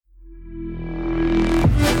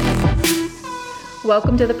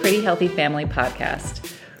Welcome to the Pretty Healthy Family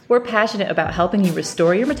Podcast. We're passionate about helping you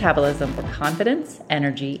restore your metabolism for confidence,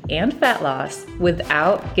 energy, and fat loss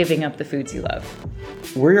without giving up the foods you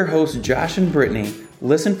love. We're your hosts, Josh and Brittany.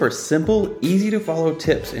 Listen for simple, easy-to-follow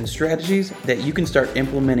tips and strategies that you can start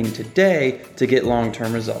implementing today to get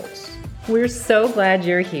long-term results. We're so glad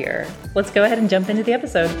you're here. Let's go ahead and jump into the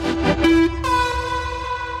episode.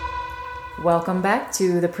 Welcome back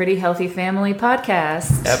to the Pretty Healthy Family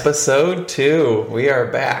Podcast. Episode 2. We are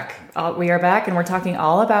back. We are back and we're talking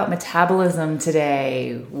all about metabolism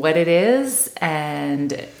today. What it is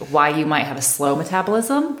and why you might have a slow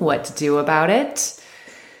metabolism, what to do about it.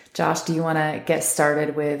 Josh, do you want to get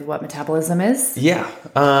started with what metabolism is? Yeah.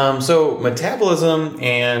 So metabolism,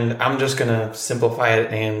 and I'm just going to simplify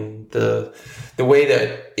it in the way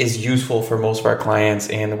that is useful for most of our clients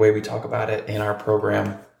and the way we talk about it in our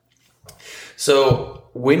program. So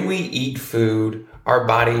when we eat food, our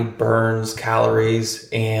body burns calories,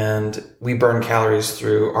 and we burn calories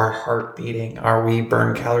through our heart beating, or we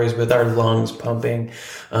burn calories with our lungs pumping,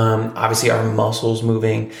 obviously our muscles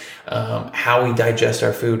moving, how we digest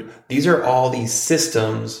our food. These are all these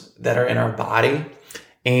systems that are in our body,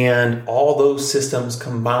 and all those systems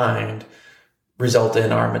combined result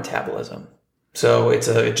in our metabolism. So it's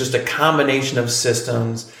just a combination of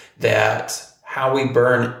systems that how we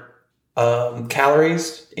burn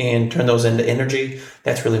calories and turn those into energy.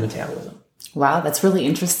 That's really metabolism. Wow, that's really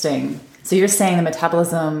interesting. So you're saying the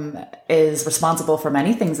metabolism is responsible for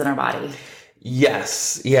many things in our body?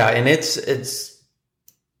 Yes. Yeah. And it's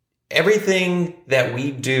everything that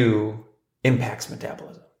we do impacts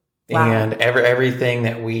metabolism. Wow. And everything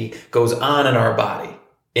that goes on in our body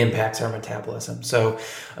impacts our metabolism. So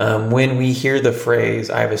when we hear the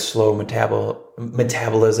phrase, I have a slow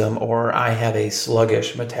metabolism, or I have a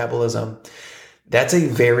sluggish metabolism, that's a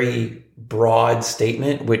very broad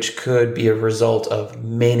statement, which could be a result of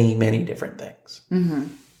many, many different things. Mm-hmm.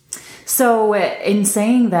 So in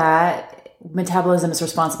saying that metabolism is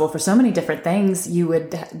responsible for so many different things, you would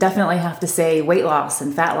definitely have to say weight loss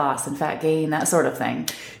and fat gain, that sort of thing.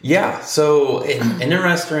 Yeah. So an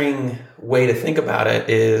interesting way to think about it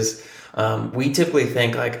is we typically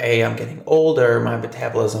think like, hey, I'm getting older, my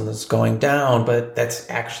metabolism is going down, but that's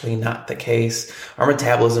actually not the case. Our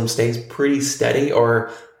metabolism stays pretty steady,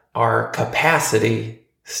 or our capacity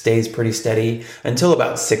stays pretty steady until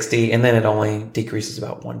about 60, and then it only decreases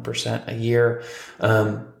about 1% a year.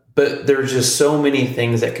 But there's just so many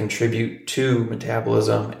things that contribute to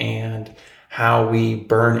metabolism and how we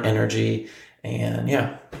burn energy. And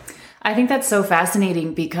yeah. I think that's so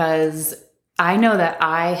fascinating because I know that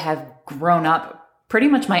I have grown up pretty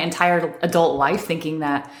much my entire adult life thinking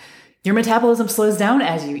that your metabolism slows down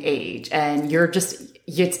as you age, and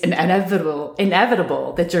it's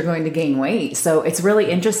inevitable that you're going to gain weight. So it's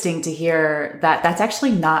really interesting to hear that that's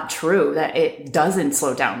actually not true, that it doesn't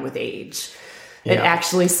slow down with age. Yeah. It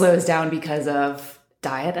actually slows down because of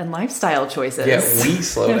diet and lifestyle choices. Yeah, we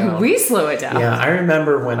slow down. We slow it down. Yeah, I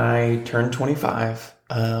remember when I turned 25,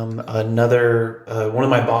 one of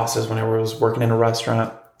my bosses, when I was working in a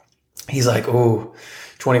restaurant, he's like, "Ooh,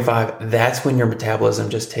 25, that's when your metabolism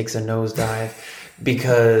just takes a nosedive."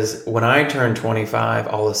 Because when I turned 25,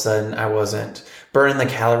 all of a sudden I wasn't burning the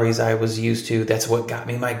calories I was used to. That's what got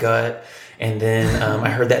me my gut. And then I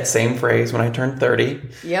heard that same phrase when I turned 30.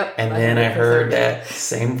 Yep. And then I heard that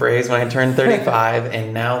same phrase when I turned 35.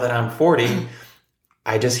 And now that I'm 40,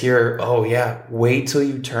 I just hear, oh yeah, wait till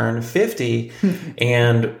you turn 50.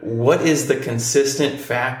 And what is the consistent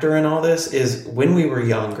factor in all this is when we were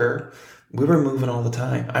younger, we were moving all the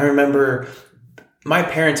time. I remember my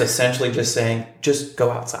parents essentially just saying, just go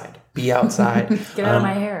outside, be outside. Get out of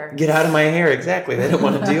my hair. Get out of my hair. Exactly. They didn't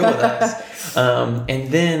want to deal with us. And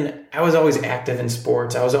then I was always active in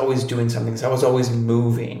sports. I was always doing something. So I was always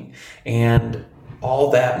moving. And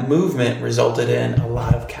all that movement resulted in a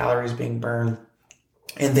lot of calories being burned.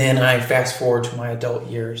 And then I fast forward to my adult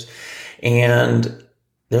years, and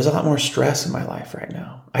there's a lot more stress in my life right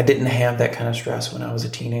now. I didn't have that kind of stress when I was a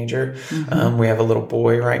teenager. Mm-hmm. We have a little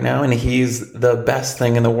boy right now, and he's the best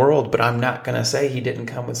thing in the world, but I'm not going to say he didn't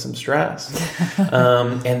come with some stress.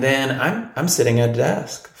 And then I'm sitting at a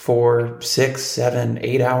desk for 6, 7,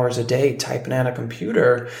 8 hours a day typing at a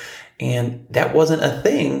computer. And that wasn't a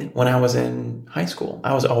thing when I was in high school.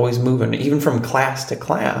 I was always moving, even from class to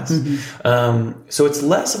class. Mm-hmm. So it's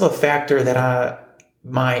less of a factor that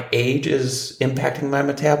my age is impacting my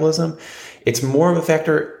metabolism. It's more of a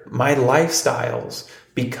factor, my lifestyles,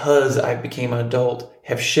 because I became an adult,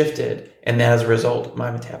 have shifted. And as a result, my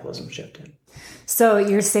metabolism shifted. So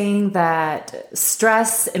you're saying that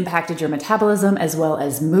stress impacted your metabolism as well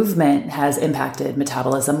as movement has impacted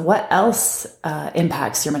metabolism. What else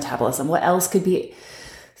impacts your metabolism? What else could be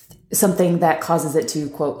something that causes it to,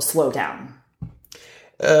 quote, slow down?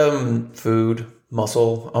 Food,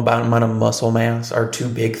 muscle, amount of muscle mass are two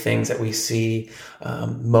big things that we see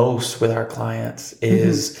most with our clients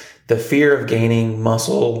is the fear of gaining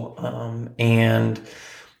muscle and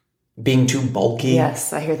being too bulky.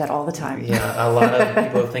 Yes, I hear that all the time. Yeah, a lot of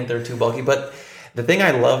people think they're too bulky. But the thing I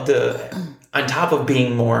love on top of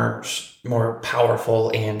being more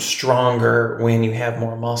powerful and stronger when you have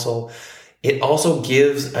more muscle, it also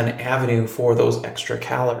gives an avenue for those extra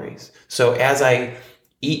calories. So as I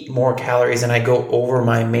eat more calories and I go over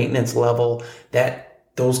my maintenance level, that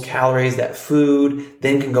those calories, that food,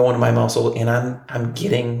 then can go into my muscle, and I'm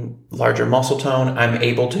getting larger muscle tone. I'm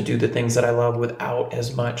able to do the things that I love without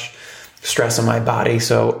as much stress on my body.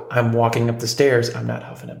 So I'm walking up the stairs, I'm not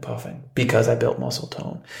huffing and puffing because I built muscle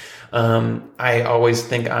tone. I always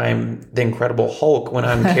think I'm the Incredible Hulk when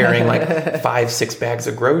I'm carrying like 5-6 bags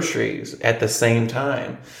of groceries at the same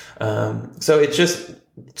time. So it's just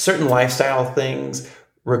certain lifestyle things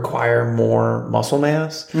require more muscle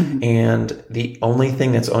mass. And the only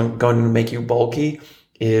thing that's going to make you bulky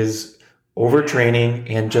is overtraining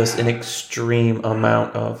and just an extreme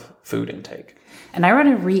amount of food intake. And I want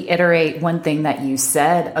to reiterate one thing that you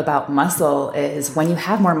said about muscle is when you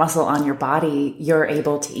have more muscle on your body, you're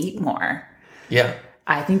able to eat more. Yeah.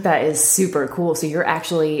 I think that is super cool. So you're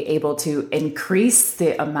actually able to increase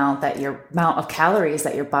the amount of calories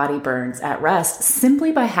that your body burns at rest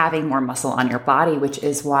simply by having more muscle on your body, which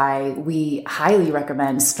is why we highly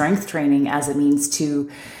recommend strength training as a means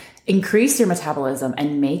to increase your metabolism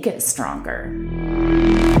and make it stronger.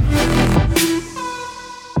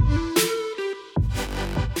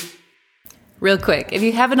 Real quick, if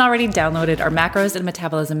you haven't already downloaded our Macros and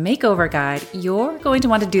Metabolism Makeover Guide, you're going to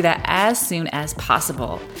want to do that as soon as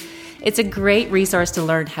possible. It's a great resource to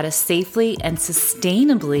learn how to safely and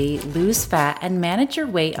sustainably lose fat and manage your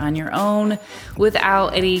weight on your own without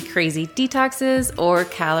any crazy detoxes or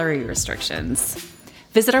calorie restrictions.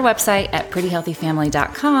 Visit our website at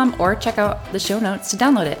prettyhealthyfamily.com or check out the show notes to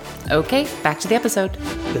download it. Okay, back to the episode.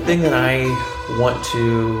 The thing that I want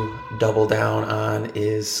to double down on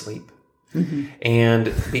is sleep.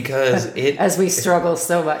 And because as we struggle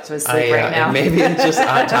so much with sleep right now, maybe it's just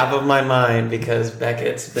on top of my mind because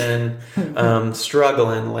Beckett's been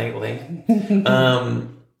struggling lately.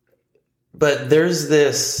 But there's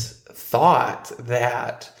this thought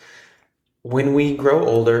that when we grow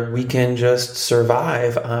older, we can just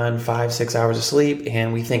survive on 5-6 hours of sleep,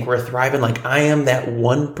 and we think we're thriving. Like I am that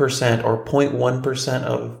 1% or 0.1%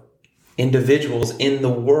 of individuals in the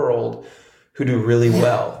world who do really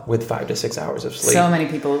well with 5 to 6 hours of sleep. So many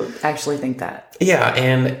people actually think that. Yeah.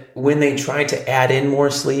 And when they try to add in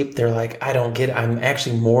more sleep, they're like, I don't get it. I'm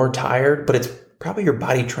actually more tired, but it's probably your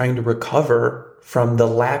body trying to recover from the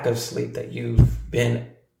lack of sleep that you've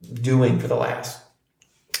been doing for the last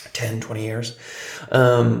 10, 20 years.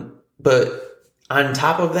 But on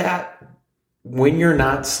top of that, when you're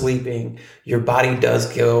not sleeping, your body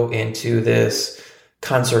does go into this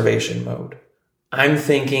conservation mode. I'm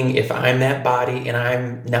thinking if I'm that body and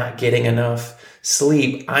I'm not getting enough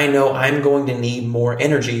sleep, I know I'm going to need more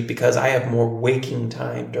energy because I have more waking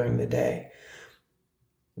time during the day.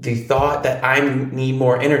 The thought that I need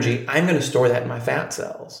more energy, I'm going to store that in my fat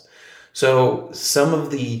cells. So some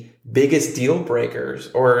of the biggest deal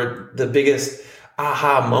breakers or the biggest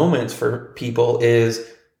aha moments for people is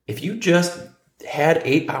if you just had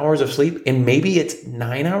 8 hours of sleep and maybe it's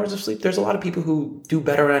 9 hours of sleep. There's a lot of people who do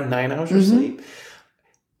better on 9 hours of sleep.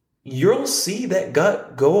 You'll see that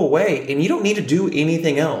gut go away and you don't need to do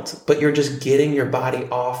anything else, but you're just getting your body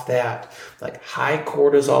off that like high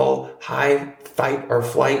cortisol, high fight or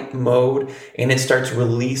flight mode. And it starts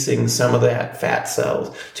releasing some of that fat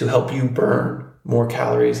cells to help you burn more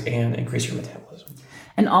calories and increase your metabolism.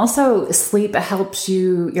 And also sleep helps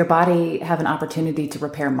your body have an opportunity to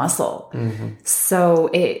repair muscle.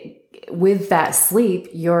 So with that sleep,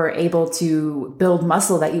 you're able to build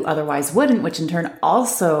muscle that you otherwise wouldn't, which in turn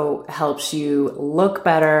also helps you look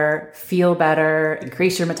better, feel better,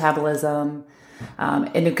 increase your metabolism.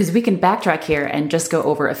 And because we can backtrack here and just go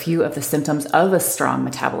over a few of the symptoms of a strong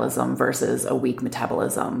metabolism versus a weak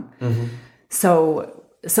metabolism. So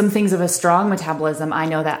some things of a strong metabolism, I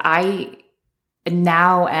know that I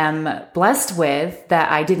now am blessed with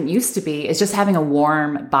that I didn't used to be, is just having a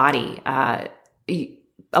warm body.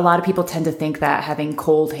 a lot of people tend to think that having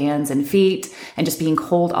cold hands and feet and just being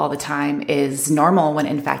cold all the time is normal, when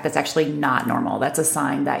in fact, that's actually not normal. That's a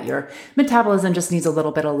sign that your metabolism just needs a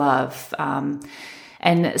little bit of love.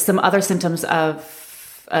 And some other symptoms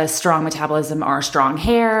of a strong metabolism are strong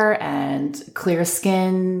hair and clear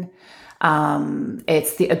skin.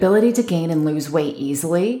 It's the ability to gain and lose weight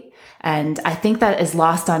easily. And I think that is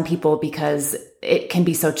lost on people because it can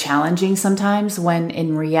be so challenging sometimes, when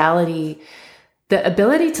in reality, the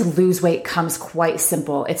ability to lose weight comes quite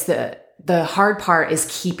simple. It's the hard part is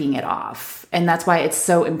keeping it off. And that's why it's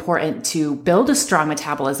so important to build a strong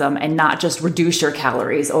metabolism and not just reduce your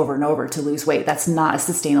calories over and over to lose weight. That's not a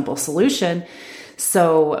sustainable solution.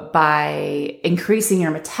 So by increasing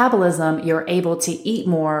your metabolism, you're able to eat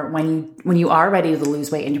more when you are ready to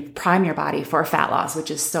lose weight, and you prime your body for fat loss,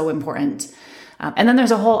 which is so important. And then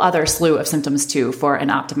there's a whole other slew of symptoms too for an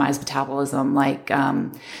optimized metabolism, like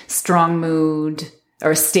strong mood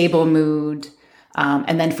or stable mood.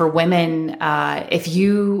 And then for women, if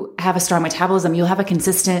you have a strong metabolism, you'll have a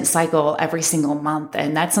consistent cycle every single month.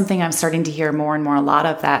 And that's something I'm starting to hear more and more a lot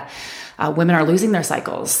of, that women are losing their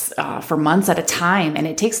cycles for months at a time. And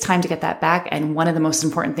it takes time to get that back. And one of the most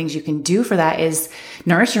important things you can do for that is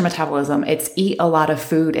nourish your metabolism. It's eat a lot of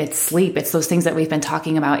food. It's sleep. It's those things that we've been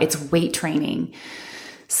talking about. It's weight training.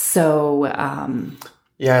 So,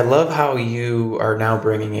 yeah, I love how you are now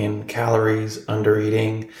bringing in calories, under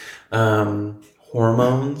eating,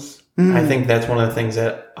 hormones. I think that's one of the things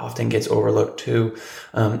that often gets overlooked too.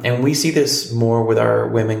 And we see this more with our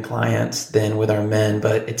women clients than with our men,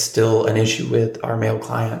 but it's still an issue with our male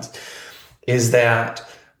clients, is that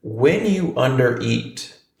when you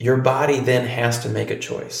undereat, your body then has to make a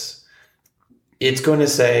choice. It's going to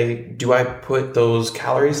say, do I put those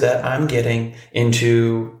calories that I'm getting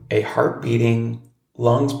into a heart beating,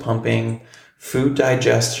 lungs pumping, food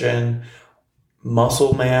digestion,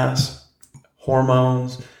 muscle mass,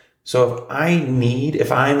 hormones? So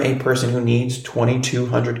if I'm a person who needs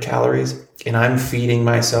 2,200 calories and I'm feeding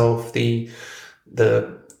myself the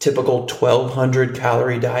typical 1,200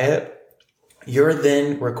 calorie diet, you're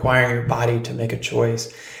then requiring your body to make a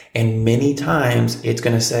choice. And many times it's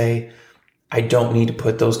going to say, I don't need to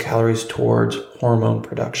put those calories towards hormone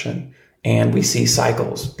production. And we see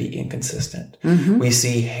cycles be inconsistent. Mm-hmm. We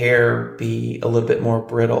see hair be a little bit more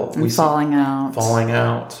brittle. And falling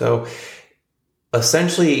out. So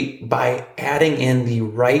essentially, by adding in the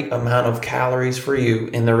right amount of calories for you,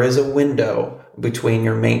 and there is a window between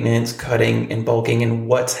your maintenance, cutting, and bulking, and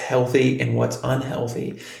what's healthy and what's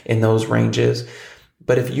unhealthy in those ranges.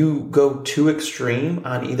 But if you go too extreme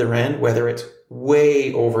on either end, whether it's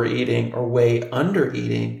way overeating or way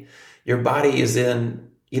undereating, your body is then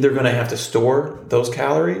either going to have to store those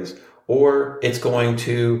calories, or it's going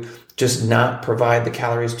to just not provide the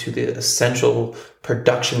calories to the essential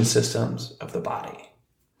production systems of the body.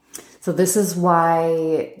 So this is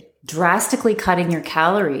why drastically cutting your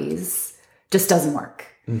calories just doesn't work.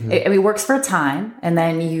 Mm-hmm. It works for a time, and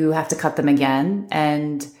then you have to cut them again,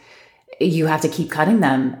 and you have to keep cutting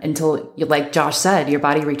them until, like Josh said, your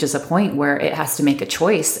body reaches a point where it has to make a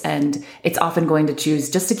choice, and it's often going to choose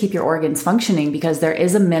just to keep your organs functioning, because there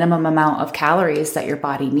is a minimum amount of calories that your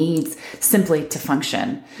body needs simply to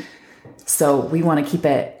function. So we want to keep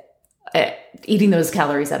it eating those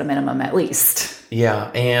calories at a minimum at least.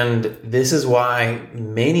 Yeah. And this is why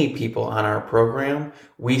many people on our program,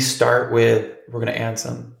 we start with, we're going to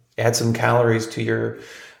add some calories to your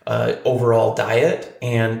overall diet.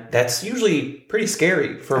 And that's usually pretty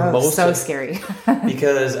scary for most. So scary.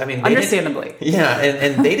 Because I mean, understandably. Yeah.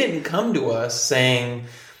 And they didn't come to us saying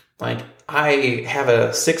like, I have a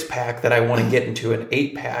 6-pack that I want to get into an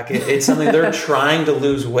 8-pack. It's something they're trying to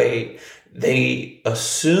lose weight. They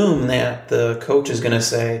assume that the coach is going to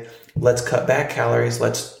say, let's cut back calories,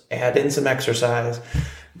 let's add in some exercise.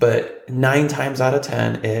 But 9 times out of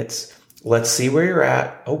 10, it's let's see where you're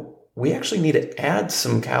at. Oh, we actually need to add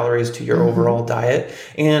some calories to your overall diet.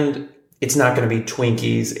 And it's not going to be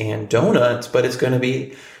Twinkies and donuts, but it's going to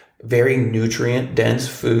be very nutrient dense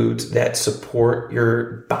foods that support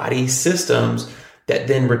your body systems that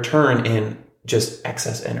then return in just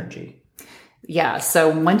excess energy. Yeah. So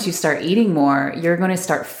once you start eating more, you're going to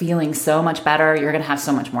start feeling so much better. You're going to have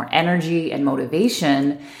so much more energy and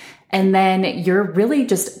motivation. And then you're really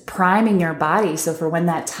just priming your body. So for when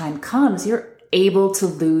that time comes, you're able to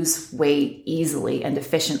lose weight easily and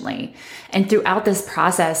efficiently. And throughout this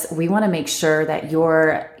process, we want to make sure that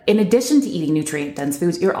you're in addition to eating nutrient dense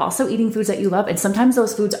foods, you're also eating foods that you love. And sometimes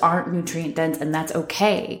those foods aren't nutrient dense, and that's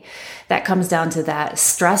okay. That comes down to that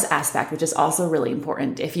stress aspect, which is also really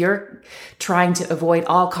important. If you're trying to avoid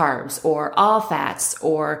all carbs or all fats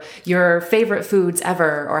or your favorite foods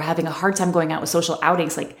ever, or having a hard time going out with social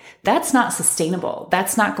outings, like that's not sustainable.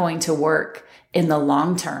 That's not going to work in the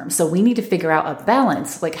long term. So we need to figure out a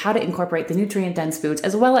balance, like how to incorporate the nutrient dense foods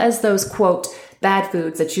as well as those quote bad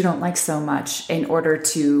foods that you don't like so much, in order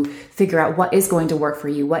to figure out what is going to work for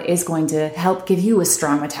you, what is going to help give you a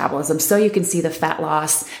strong metabolism so you can see the fat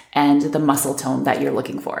loss and the muscle tone that you're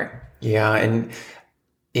looking for. Yeah. And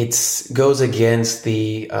it goes against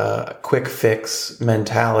the quick fix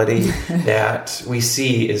mentality that we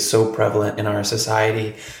see is so prevalent in our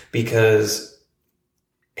society, because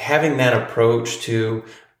having that approach to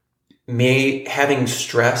having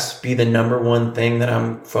stress be the number one thing that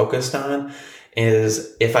I'm focused on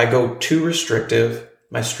is, if I go too restrictive,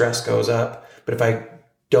 my stress goes up. But if I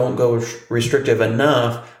don't go restrictive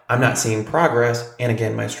enough, I'm not seeing progress. And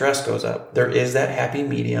again, my stress goes up. There is that happy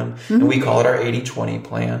medium. Mm-hmm. And we call it our 80-20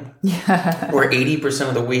 plan. Yeah. Where 80%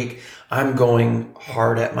 of the week, I'm going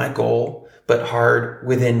hard at my goal, but hard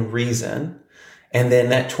within reason. And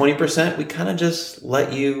then that 20%, we kind of just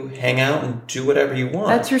let you hang out and do whatever you want.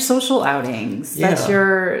 That's your social outings. Yeah. That's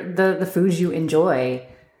the foods you enjoy.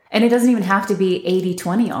 And it doesn't even have to be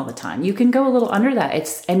 80-20 all the time. You can go a little under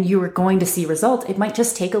that. And you are going to see results. It might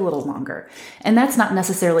just take a little longer. And that's not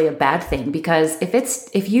necessarily a bad thing, because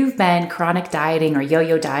if you've been chronic dieting or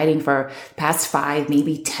yo-yo dieting for the past 5,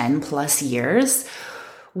 maybe 10 plus years,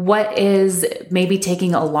 what is maybe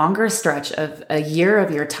taking a longer stretch of a year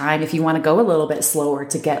of your time, if you want to go a little bit slower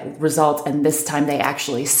to get results, and this time they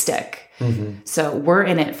actually stick. Mm-hmm. So we're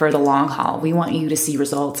in it for the long haul. We want you to see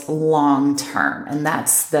results long term. And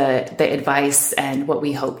that's the advice and what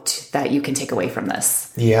we hoped that you can take away from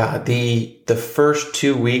this. Yeah. The first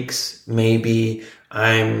 2 weeks, maybe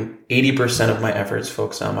I'm 80% of my efforts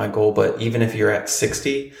focused on my goal. But even if you're at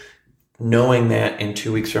 60, knowing that in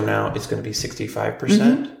 2 weeks from now, it's going to be 65%,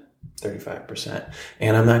 mm-hmm. 35%.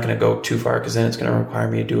 And I'm not going to go too far, because then it's going to require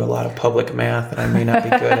me to do a lot of public math that I may not be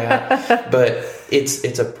good at. But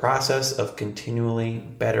it's a process of continually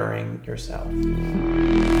bettering yourself.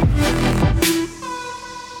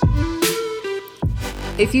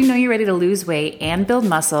 If you know you're ready to lose weight and build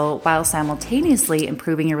muscle while simultaneously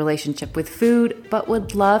improving your relationship with food, but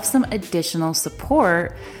would love some additional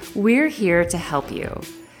support, we're here to help you.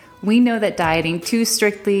 We know that dieting too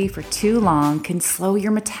strictly for too long can slow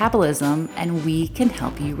your metabolism, and we can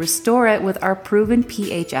help you restore it with our proven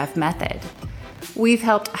PHF method. We've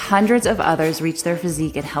helped hundreds of others reach their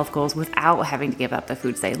physique and health goals without having to give up the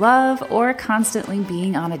foods they love or constantly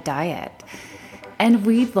being on a diet. And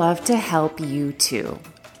we'd love to help you too.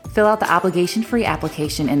 Fill out the obligation-free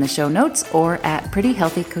application in the show notes or at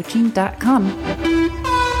prettyhealthycoaching.com.